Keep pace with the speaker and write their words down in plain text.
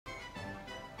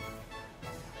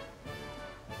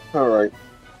Alright,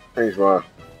 change my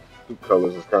two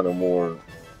colors. It's kind of more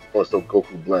so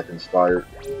Goku Black inspired.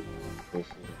 Let's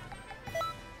see.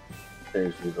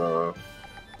 Change these, color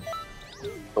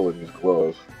these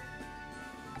gloves.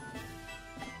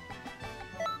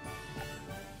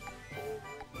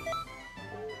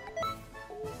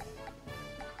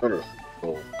 Undersea.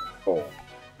 Oh.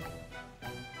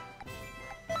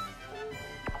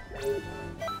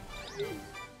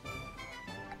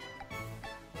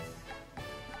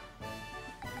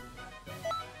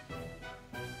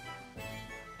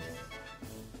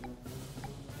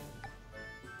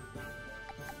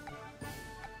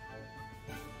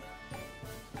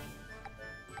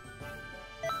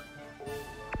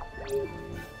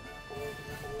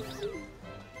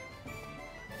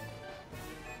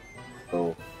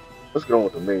 So let's get on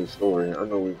with the main story. I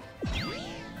know we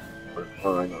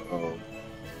find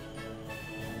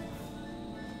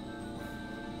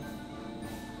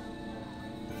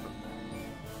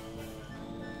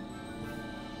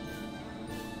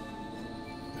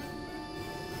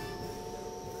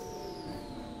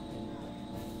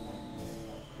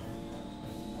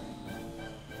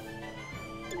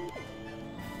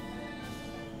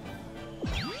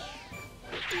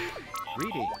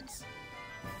Greetings.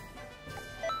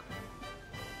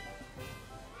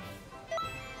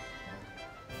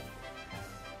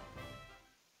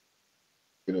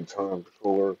 getting time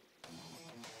controller.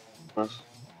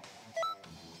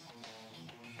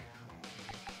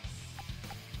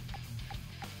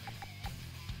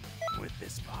 With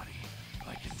this body,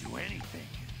 I can do anything.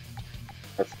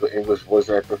 That's the English voice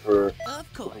actor for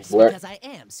Of course, Black. because I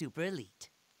am super elite.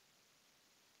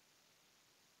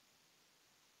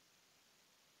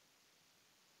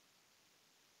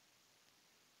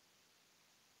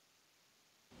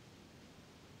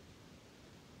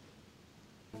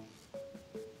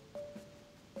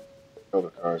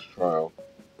 Other guy's trial.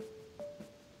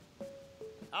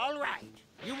 All right.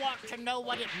 You want to know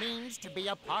what it means to be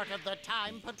a part of the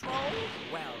Time Patrol?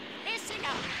 Well, listen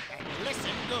up and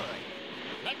listen good.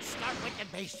 Let's start with the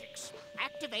basics.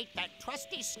 Activate that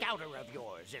trusty scouter of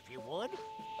yours, if you would.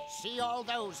 See all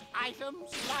those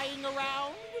items lying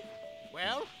around?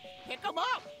 Well, pick them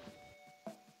up.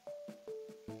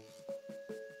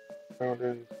 Found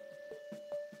in.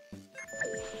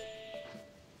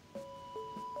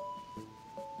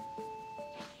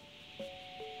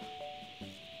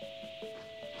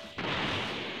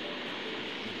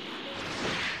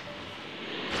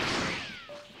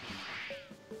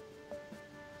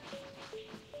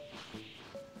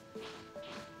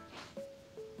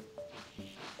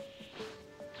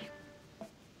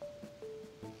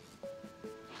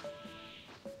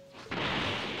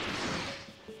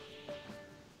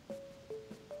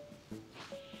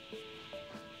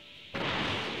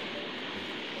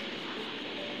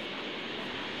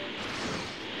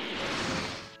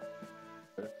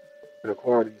 And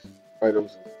acquire these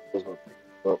items and I was gonna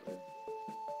pick them up and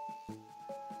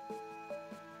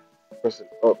press it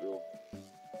up. It'll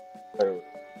item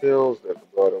skills at the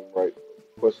bottom right of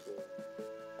the question.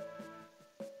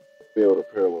 Build a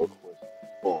parallel quest.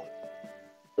 On.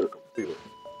 To complete it.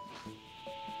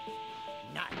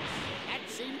 Nice. That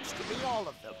seems to be all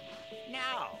of them.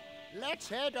 Now, let's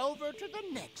head over to the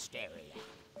next area.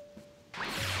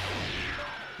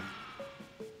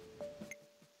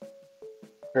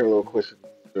 Parallel question.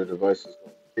 Their devices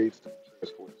gates to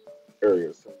transport to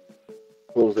areas. So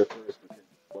close that first we can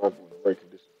survive in the right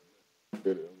conditions.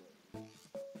 Get it.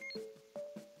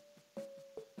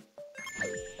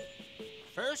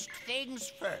 First things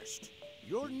first.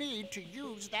 You'll need to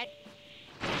use that...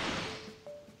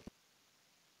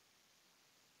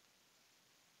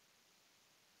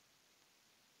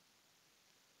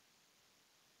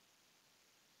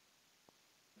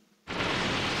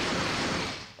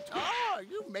 Oh,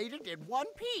 you made it in one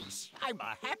piece. I'm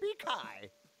a happy Kai.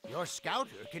 Your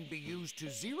scouter can be used to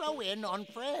zero in on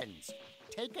friends.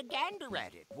 Take a gander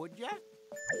at it, would ya?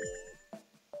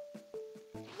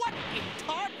 What in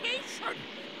tarnation?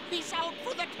 He's out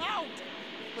for the count.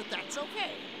 But that's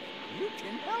okay. You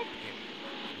can help him.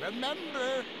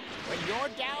 Remember, when you're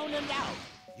down and out,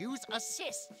 use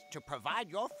assist to provide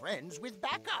your friends with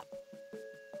backup.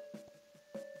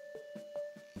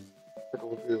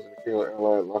 Critical fields in the KO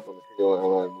ally, lock on the KO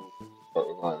ally move to start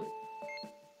reviving.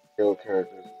 KO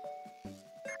characters.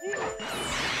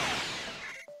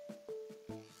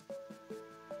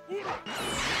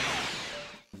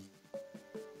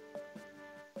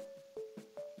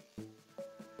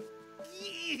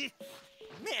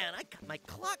 Man, I got my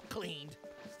clock cleaned.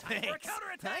 Time for a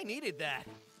counterattack. I needed that.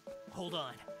 Hold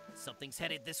on. Something's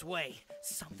headed this way.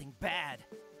 Something bad.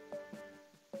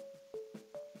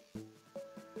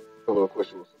 couple of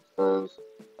questions sometimes.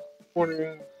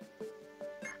 Morning.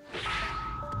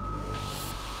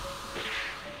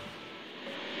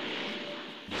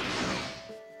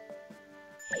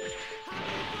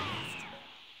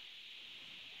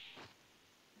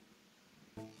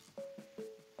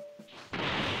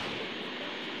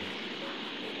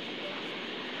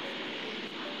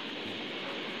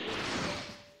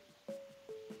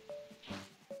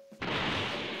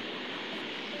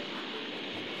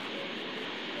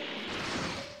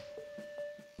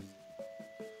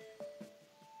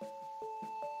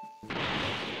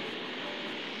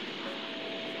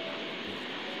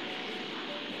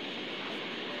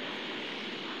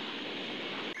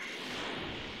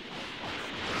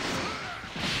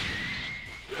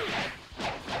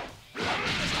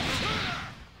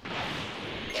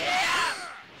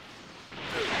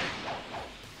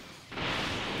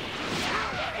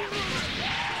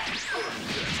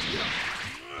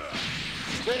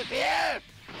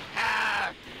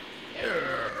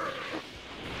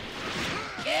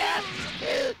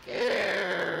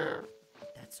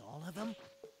 That's all of them?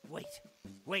 Wait.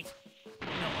 No,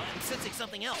 I'm sensing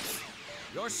something else.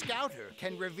 Your scouter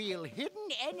can reveal hidden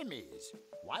enemies.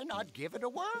 Why not give it a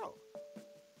whirl?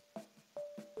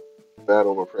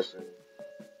 Battle by pressing.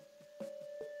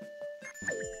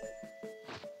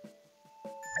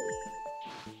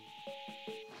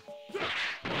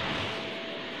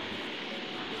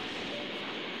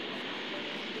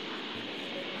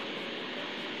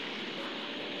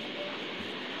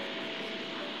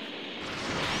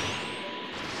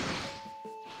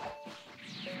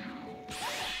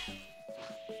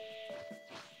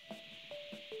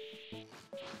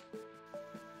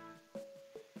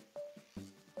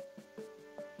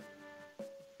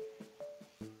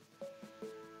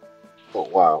 Oh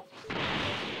wow.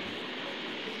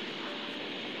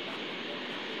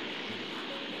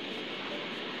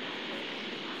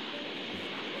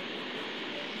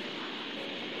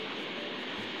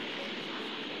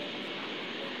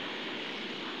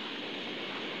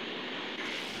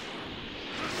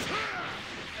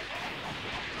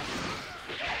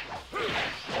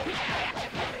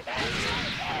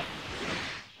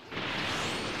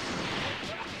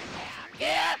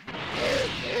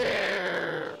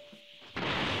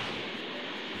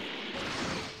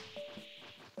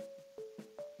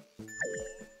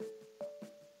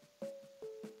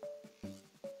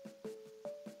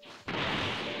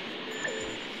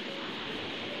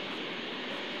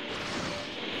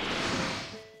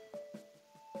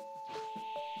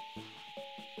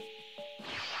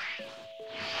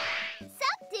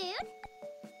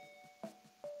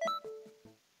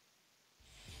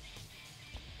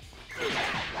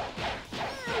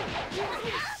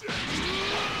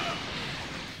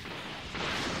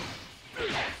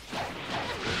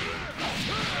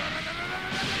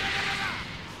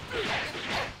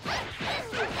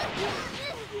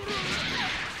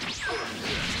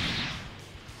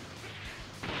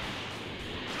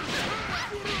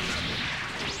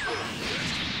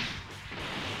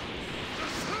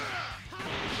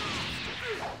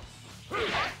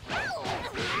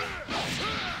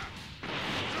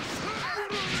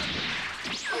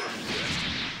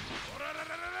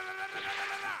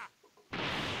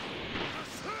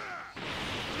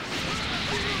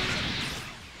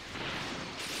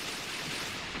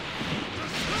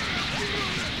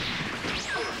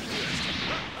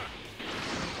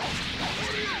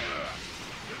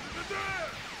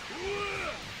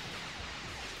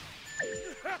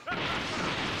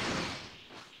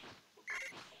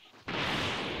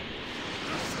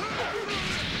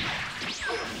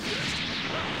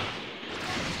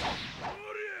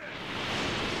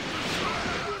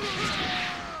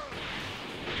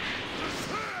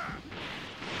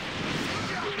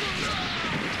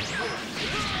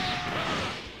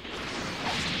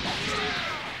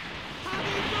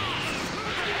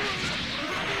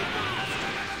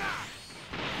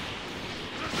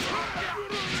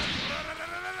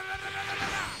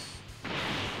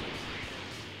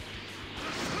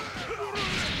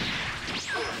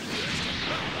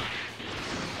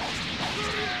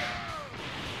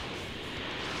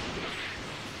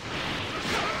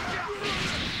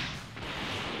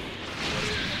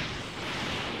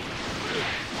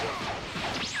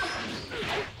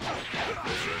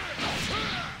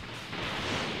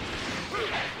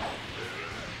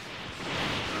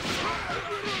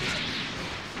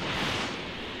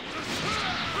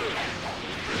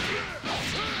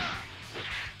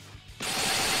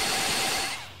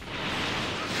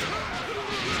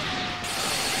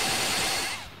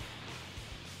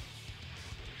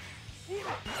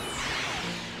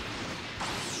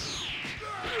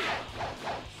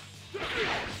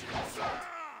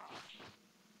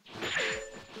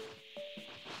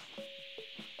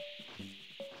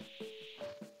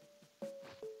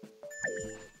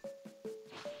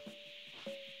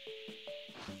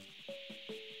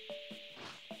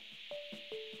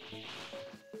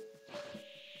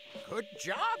 Good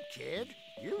job, kid.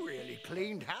 You really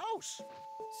cleaned house.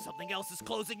 Something else is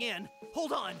closing in.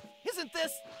 Hold on. Isn't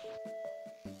this?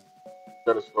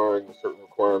 Satisfying certain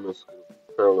requirements of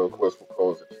the parallel quest will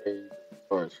cause a change in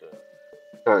the time shot.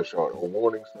 Time shot. A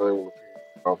warning sign will appear.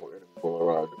 A powerful enemy will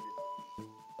arrive to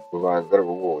provide better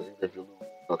rewards, even if you lose.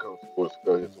 Not count towards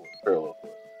failure towards the parallel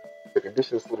quest. The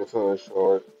conditions for the time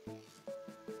shot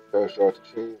to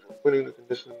change or winning the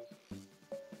conditions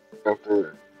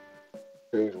after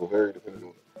change will vary depending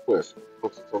on the quest.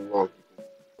 Once it's unlocked, you can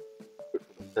quit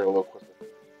for the parallel quest.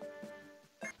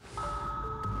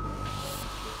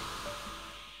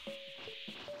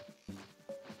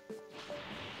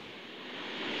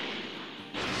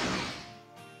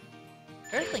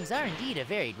 Earthlings are indeed a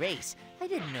varied race. I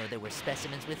didn't know there were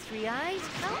specimens with 3 eyes.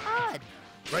 How odd.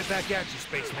 Right back at you,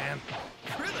 spaceman.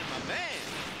 Really, my man?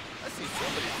 I see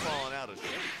somebody's falling out of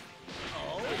shape.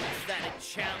 Oh, is that a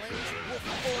challenge, Wolf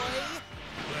Boy?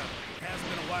 Well, it has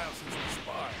been a while since we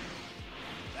sparred.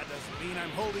 That doesn't mean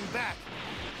I'm holding back.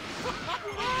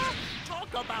 Talk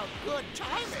about good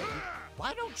timing.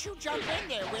 Why don't you jump in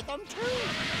there with them, too?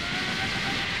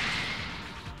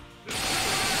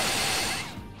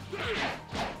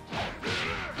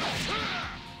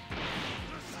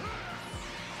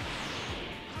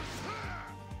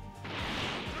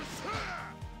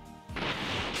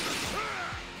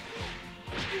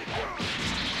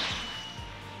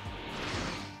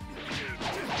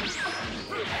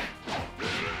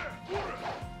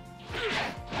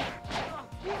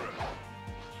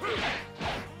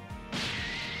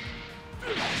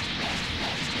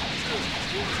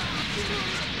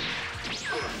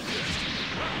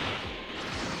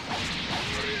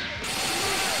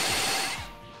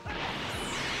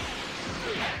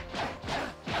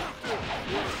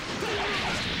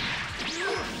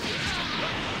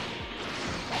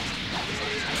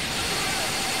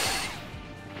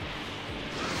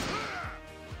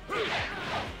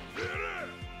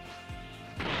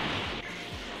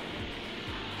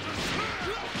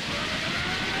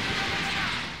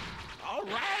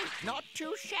 Not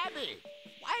too shabby.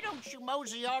 Why don't you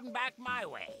mosey on back my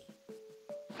way?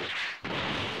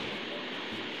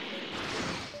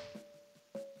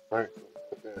 Alright, so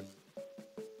put that.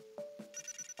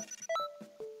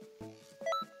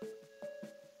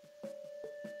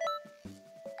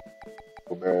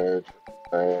 Badge.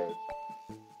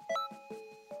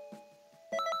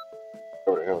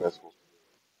 What the hell that's supposed to be?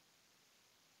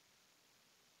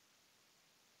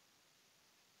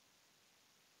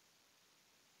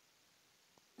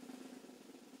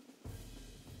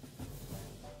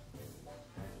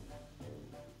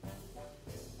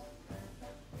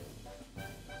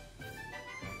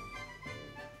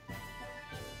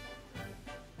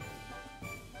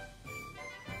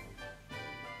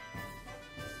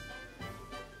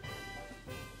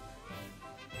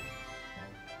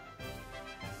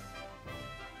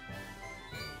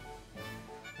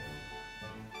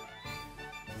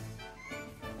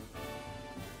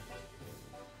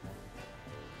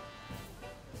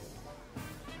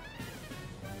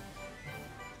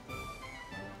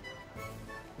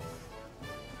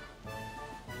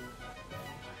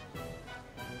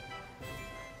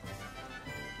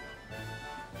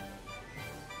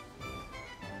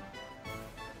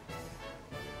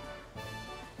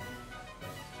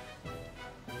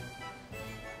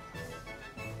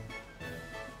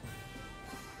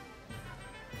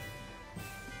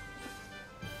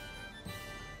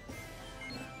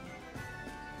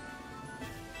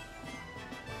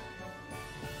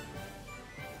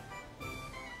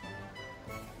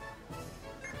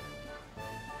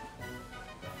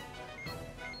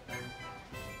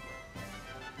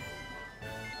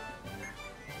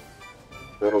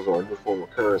 Battles are a new form of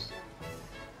currency.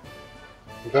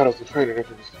 In battles, the trainer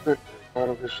can be spent in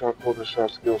battle his shop, clothing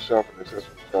shop, skill shop, and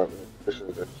accessory shop, and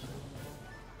conditions that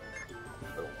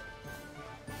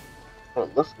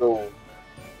Alright, let's go.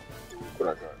 What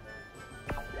I got?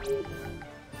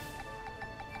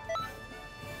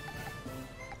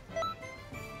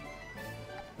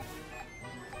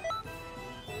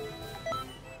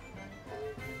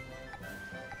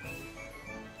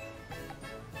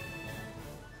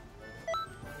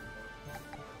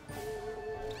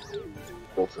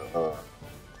 Go to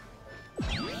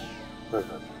where's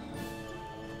that?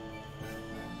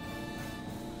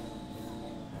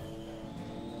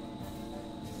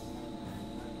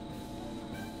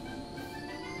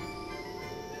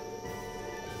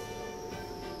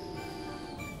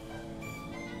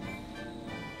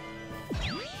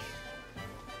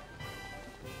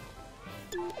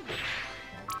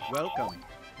 Welcome.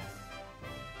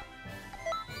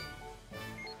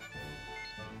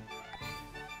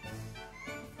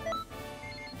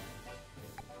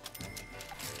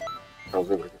 I was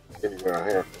able to get anywhere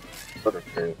I had from other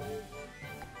games.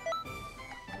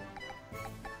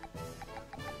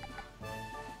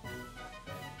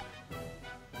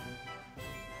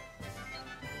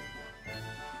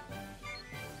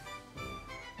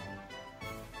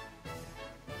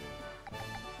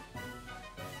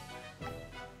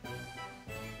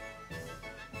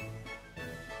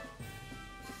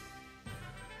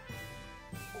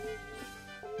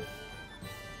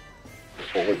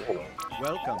 Oh, wait, hold on.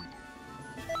 Welcome.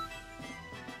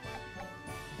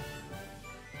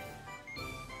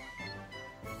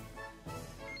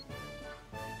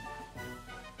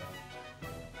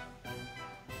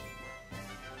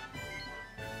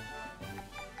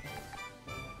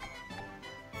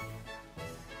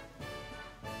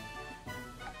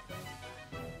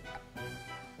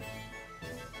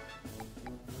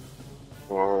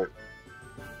 Alright.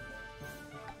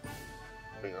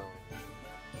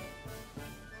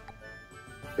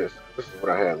 This is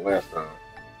what I had last time.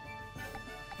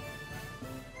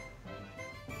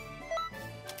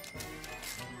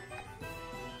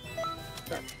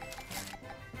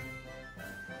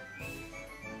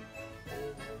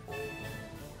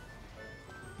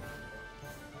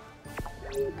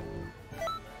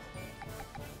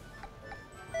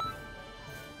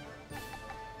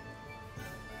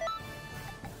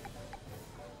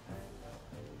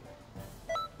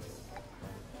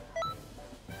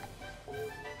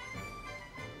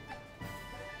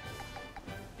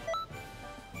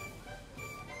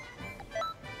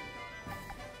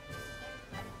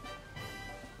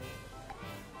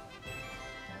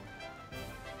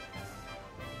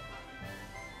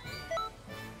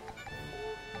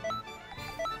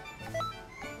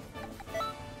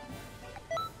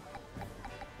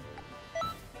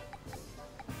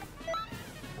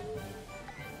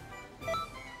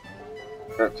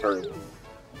 That turn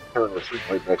retreat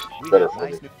might actually be better for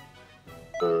me.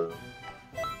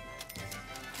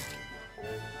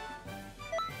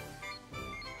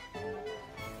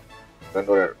 I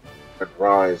know that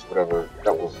rise, whatever,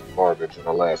 that was garbage in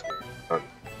the last game.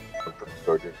 I'm pretty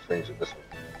sure I didn't change it this one.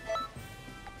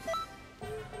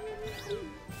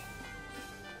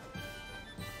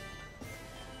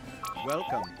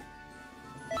 Welcome.